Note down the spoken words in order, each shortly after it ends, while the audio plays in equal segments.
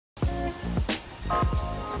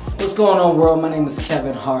What's going on, world? My name is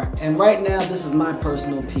Kevin Hart, and right now this is my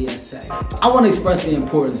personal PSA. I want to express the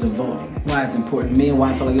importance of voting, why it's important to me and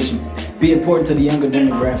why I feel like it should be important to the younger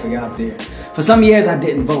demographic out there. For some years I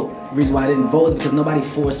didn't vote. The reason why I didn't vote is because nobody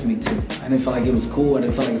forced me to. I didn't feel like it was cool. I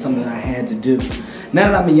didn't feel like it's something that I had to do. Now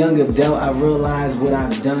that I'm a young adult, I realize what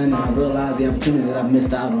I've done and I realize the opportunities that I've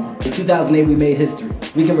missed out on. In 2008 we made history.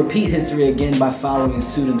 We can repeat history again by following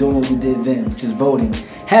suit and doing what we did then, which is voting,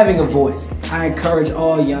 having a voice. I encourage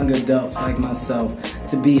all young adults like myself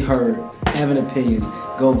to be heard, have an opinion,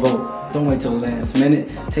 go vote. Don't wait till the last minute.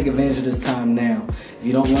 Take advantage of this time now. If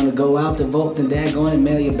you don't want to go out to vote, then daggone it,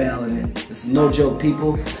 mail your ballot in. This is no joke,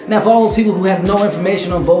 people. Now, for all those people who have no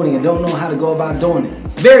information on voting and don't know how to go about doing it,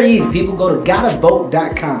 it's very easy, people. Go to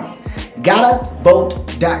gottavote.com.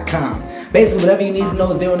 Gottavote.com. Basically, whatever you need to know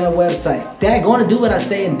is there on that website. Daggone it, do what I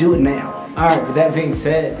say and do it now. All right, with that being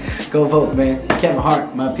said, go vote, man. Kevin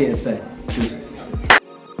Hart, my PSA. Deuces.